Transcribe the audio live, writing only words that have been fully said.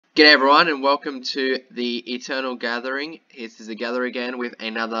G'day everyone and welcome to the Eternal Gathering. This is the Gather again with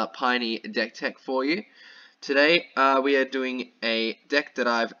another Piney deck tech for you. Today we are doing a deck that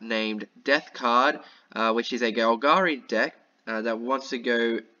I've named Deathcard, which is a Golgari deck that wants to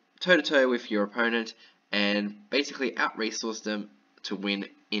go toe to toe with your opponent and basically out-resource them to win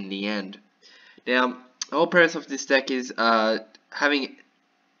in the end. Now, the whole premise of this deck is having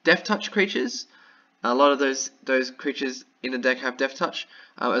Deathtouch creatures. A lot of those creatures in the deck have Deathtouch,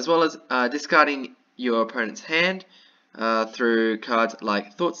 as well as discarding your opponent's hand through cards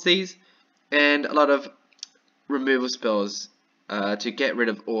like Thoughtseize, and a lot of removal spells to get rid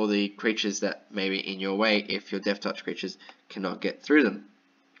of all the creatures that may be in your way if your Deathtouch creatures cannot get through them.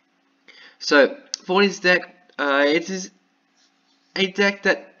 So for this deck, it is a deck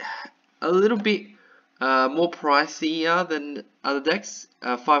that a little bit more pricier than other decks,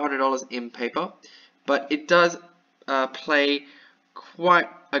 $500 in paper. But it does play quite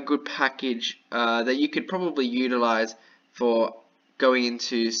a good package that you could probably utilize for going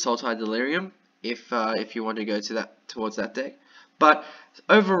into Sultai Delirium if you want to go to towards that deck. But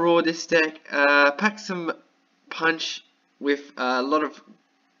overall, this deck packs some punch with a lot of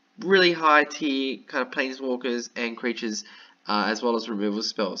really high tier kind of planeswalkers and creatures, as well as removal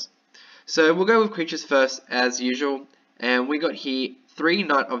spells. So we'll go with creatures first as usual, and we got here 3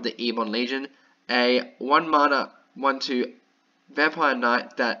 Knight of the Ebon Legion. A 1 mana 1/2 Vampire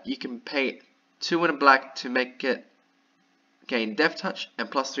Knight that you can pay 2 and a black to make it gain Deathtouch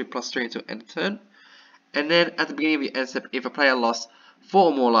and +3/+3 until end of turn. And then at the beginning of your end step, if a player lost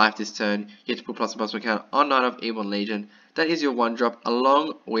 4 or more life this turn, you have to put +1/+1 counter on Knight of Ebon Legion. That is your 1-drop,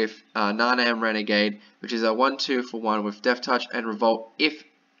 along with Narnam Renegade, which is a 1/2 for 1 with Deathtouch and Revolt if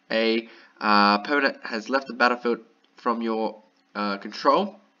a permanent has left the battlefield from your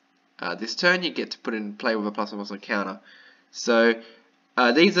control. This turn you get to put in play with a +1/+1 counter. So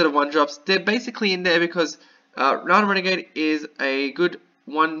these are the 1-drops. They're basically in there because Narnam Renegade is a good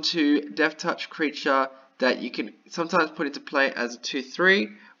 1/2 Deathtouch creature that you can sometimes put into play as a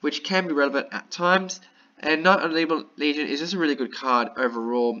 2/3, which can be relevant at times. And Knight of the Ebon Legion is just a really good card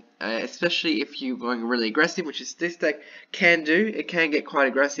overall, especially if you're going really aggressive, which is this deck can do. It can get quite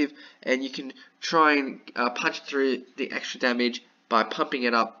aggressive, and you can try and punch through the extra damage by pumping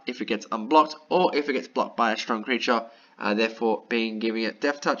it up if it gets unblocked or if it gets blocked by a strong creature, therefore giving it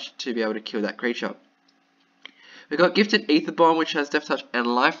Deathtouch to be able to kill that creature. We've got Gifted Aether Bomb, which has Deathtouch and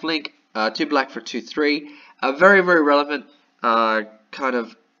Lifelink, 2 black for 2/3. Very relevant kind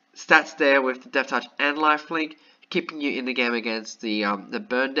of stats there with the Deathtouch and Lifelink, keeping you in the game against the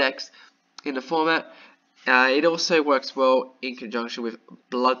burn decks in the format. It also works well in conjunction with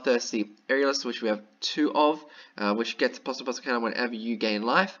Bloodthirsty Aerialist, which we have 2 of, which gets a +1/+1 counter whenever you gain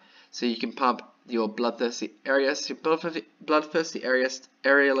life. So you can pump your Bloodthirsty Aerialist. Your Bloodthirsty Aerialist,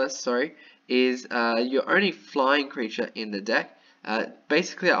 is your only flying creature in the deck.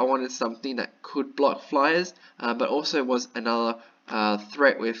 Basically, I wanted something that could block flyers, but also was another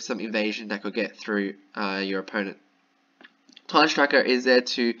threat with some evasion that could get through your opponent. Time Striker is there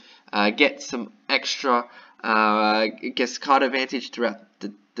to get some extra card advantage throughout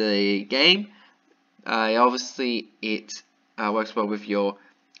the game. Obviously, it works well with your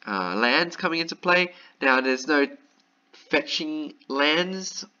lands coming into play. Now, there's no fetching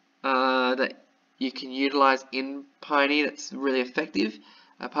lands that you can utilize in Piney that's really effective,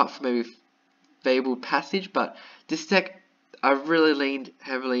 apart from maybe Fabled Passage. But this deck, I've really leaned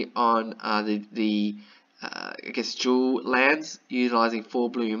heavily on dual lands, utilizing 4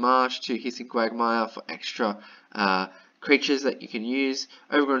 Blue Marsh, 2 Hissing Quagmire for extra creatures that you can use,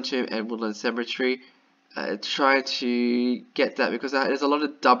 Overgrown Tomb and Woodland Cemetery. Try to get that because there's a lot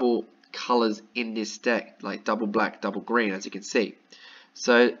of double colors in this deck, like double black, double green, as you can see.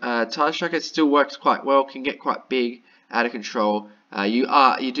 So Time Striker still works quite well, can get quite big, out of control.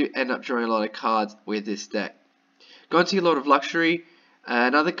 You do end up drawing a lot of cards with this deck. Going to your Lord of Luxury,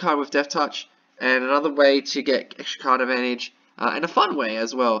 another card with Deathtouch, and another way to get extra card advantage, and a fun way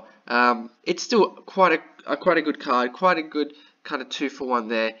as well. It's still quite a good card, quite a good kind of 2-for-1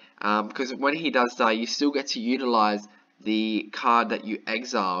 there, because when he does die, you still get to utilize the card that you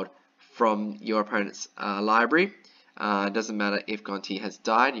exiled from your opponent's library. It doesn't matter if Gonti has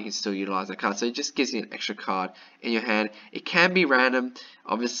died, you can still utilize that card. So it just gives you an extra card in your hand. It can be random,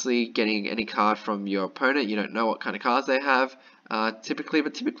 obviously getting any card from your opponent. You don't know what kind of cards they have typically,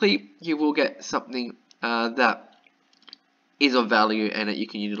 but typically you will get something that is of value and that you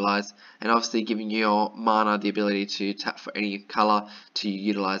can utilize, and obviously giving your mana the ability to tap for any color to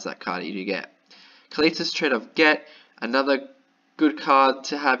utilize that card that you do get. Kalista's Tread of Get, another good card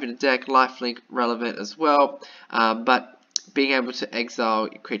to have in the deck. Lifelink relevant as well, but being able to exile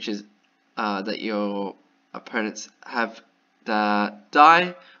creatures that your opponents have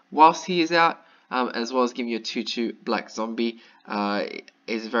die whilst he is out, as well as giving you a 2/2 black zombie,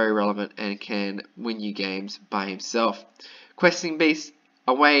 is very relevant and can win you games by himself. Questing Beast,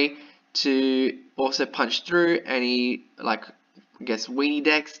 a way to also punch through any, like, I guess, weenie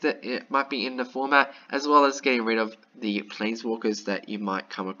decks that it might be in the format, as well as getting rid of the planeswalkers that you might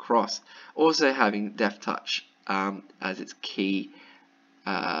come across. Also having Deathtouch as its key,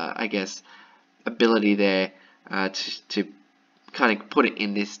 I guess, ability there to kind of put it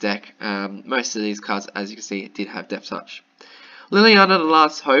in this deck. Most of these cards, as you can see, did have Deathtouch. Liliana the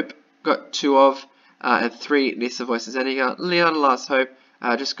Last Hope, got 2 of, and 3 Nissa Voices Zeniga. Liliana the Last Hope,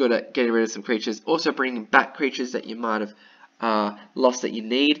 just good at getting rid of some creatures, also bringing back creatures that you might have lost that you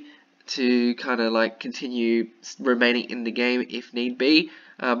need to kind of like continue remaining in the game if need be,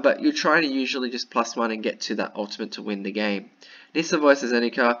 but you're trying to usually just +1 and get to that ultimate to win the game. Nissa Voices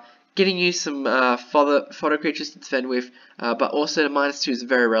Zeniga, getting you some fodder creatures to defend with, but also the -2 is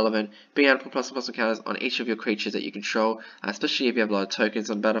very relevant. Being able to put +1/+1 counters on each of your creatures that you control, especially if you have a lot of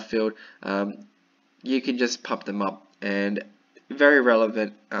tokens on battlefield, you can just pump them up, and very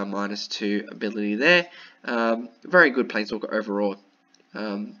relevant -2 ability there. Very good planeswalker overall.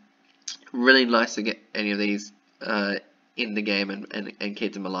 Really nice to get any of these in the game and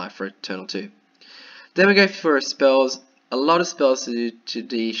keep them alive for a turn or two. Then we go for spells. A lot of spells to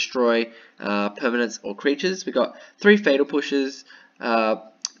destroy permanents or creatures. We got 3 Fatal Pushes,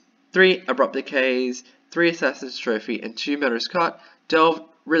 3 Abrupt Decays, 3 Assassin's Trophy, and 2 Murderous Cut. Delve,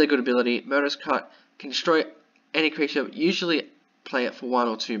 really good ability. Murderous Cut can destroy any creature, usually play it for 1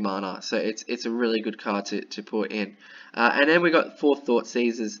 or 2 mana, so it's a really good card to put in. And then we got 4 Thought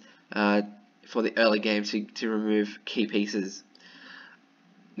Seizers for the early game to remove key pieces.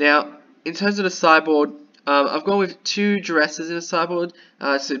 Now, in terms of the sideboard, I've gone with 2 Duresses in the sideboard,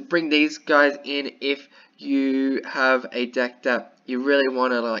 so bring these guys in if you have a deck that you really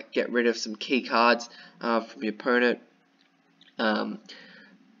want to like get rid of some key cards from your opponent.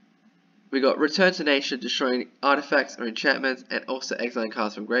 We got Return to Nature, destroying artifacts or enchantments, and also exiling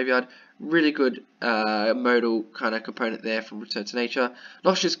cards from graveyard. Really good modal kind of component there from Return to Nature.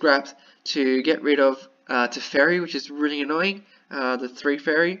 Noxious Grasp to get rid of Teferi, which is really annoying, the 3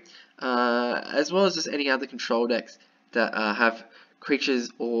 Fairy, as well as just any other control decks that have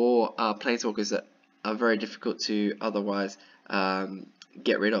creatures or planeswalkers that are very difficult to otherwise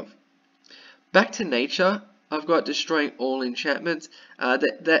get rid of. Back to Nature, I've got destroying all enchantments.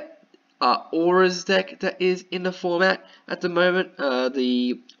 That Aura's deck that is in the format at the moment,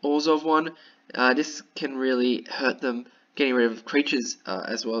 the Orzhov one. This can really hurt them getting rid of creatures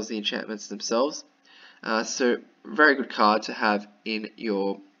as well as the enchantments themselves. So very good card to have in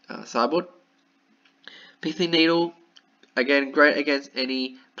your sideboard. Pithing Needle, again great against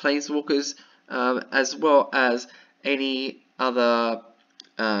any planeswalkers, as well as any other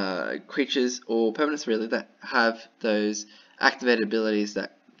creatures or permanents really that have those activated abilities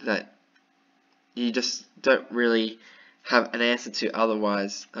that you just don't really have an answer to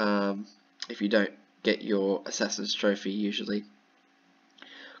otherwise, if you don't get your Assassin's Trophy usually.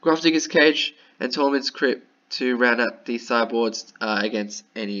 Grafdigger's Cage and Tormod's Crypt to round out the sideboards against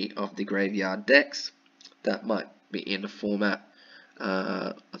any of the graveyard decks that might be in the format.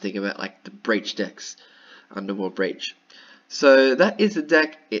 I think about like the Breach decks, Underworld Breach. So that is the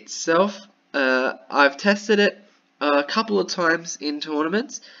deck itself. I've tested it a couple of times in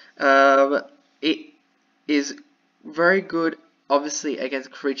tournaments. It is very good, obviously,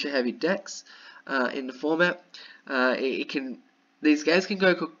 against creature-heavy decks in the format. These games can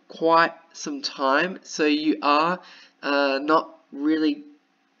go for quite some time, so you are not really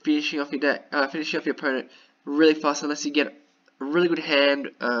finishing off your deck, finishing off your opponent really fast unless you get a really good hand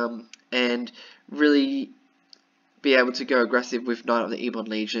and really be able to go aggressive with Knight of the Ebon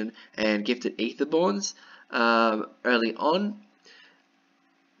Legion and Gifted Aetherborns early on.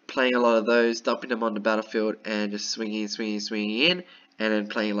 Playing a lot of those, dumping them on the battlefield, and just swinging in, and then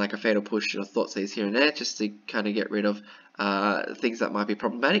playing like a Fatal Push or Thought Seize here and there, just to kind of get rid of things that might be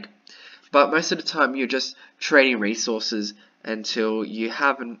problematic. But most of the time, you're just trading resources until you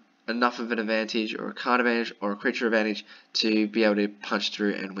have enough of an advantage, or a card advantage, or a creature advantage to be able to punch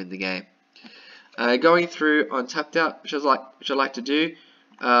through and win the game. Going through on Tapped Out, which I like to do.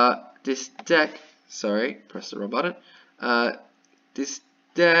 This deck, sorry, press the wrong button. This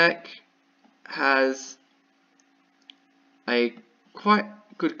deck has a quite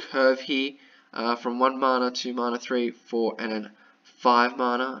good curve here, from 1 mana, 2 mana, 3, 4, and then 5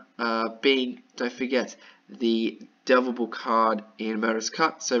 mana, being, don't forget, the Delvable card in Murderous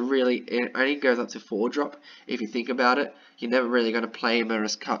Cut, so really it only goes up to 4-drop. If you think about it, you're never really going to play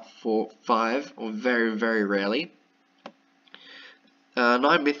Murderous Cut for 5, or very, very rarely. 9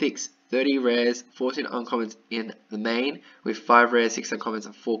 mythics, 30 rares, 14 uncommons in the main, with 5 rares, 6 uncommons,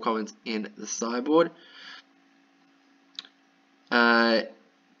 and 4 commons in the sideboard.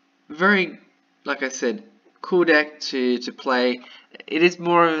 Very, like I said, cool deck to play. It is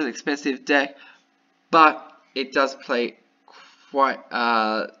more of an expensive deck, but it does play quite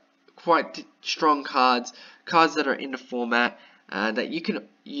strong cards that are in the format, that you can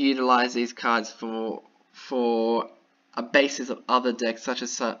utilize these cards for a basis of other decks such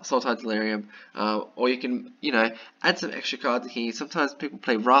as Sultai Delirium, or you can, add some extra cards here. Sometimes people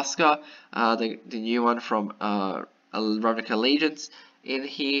play Raska, the new one from Ravnica Allegiance, in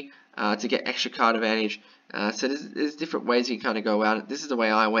here to get extra card advantage. So there's different ways you can kind of go about it. This is the way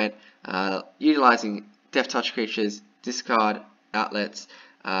I went, utilizing Deathtouch creatures, discard outlets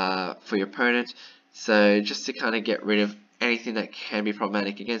for your opponent. So just to kind of get rid of anything that can be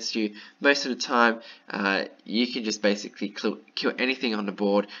problematic against you. Most of the time, you can just basically kill anything on the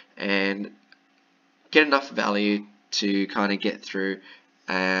board and get enough value to kind of get through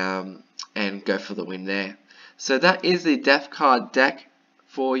and go for the win there. So that is the Deathcard deck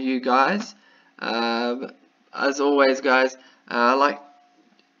for you guys. As always, guys, like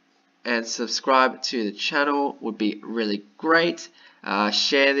and subscribe to the channel would be really great.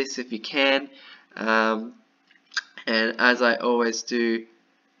 Share this if you can. And as I always do,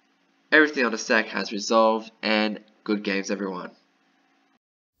 everything on the stack has resolved, and good games, everyone.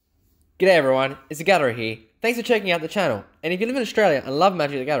 G'day everyone, it's the Golgari here. Thanks for checking out the channel. And if you live in Australia and love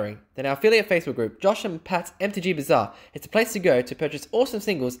Magic the Gathering, then our affiliate Facebook group, Josh and Pat's MTG Bazaar, is the place to go to purchase awesome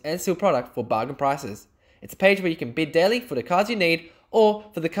singles and sealed product for bargain prices. It's a page where you can bid daily for the cards you need, or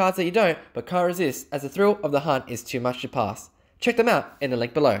for the cards that you don't but can't resist, as the thrill of the hunt is too much to pass. Check them out in the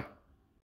link below.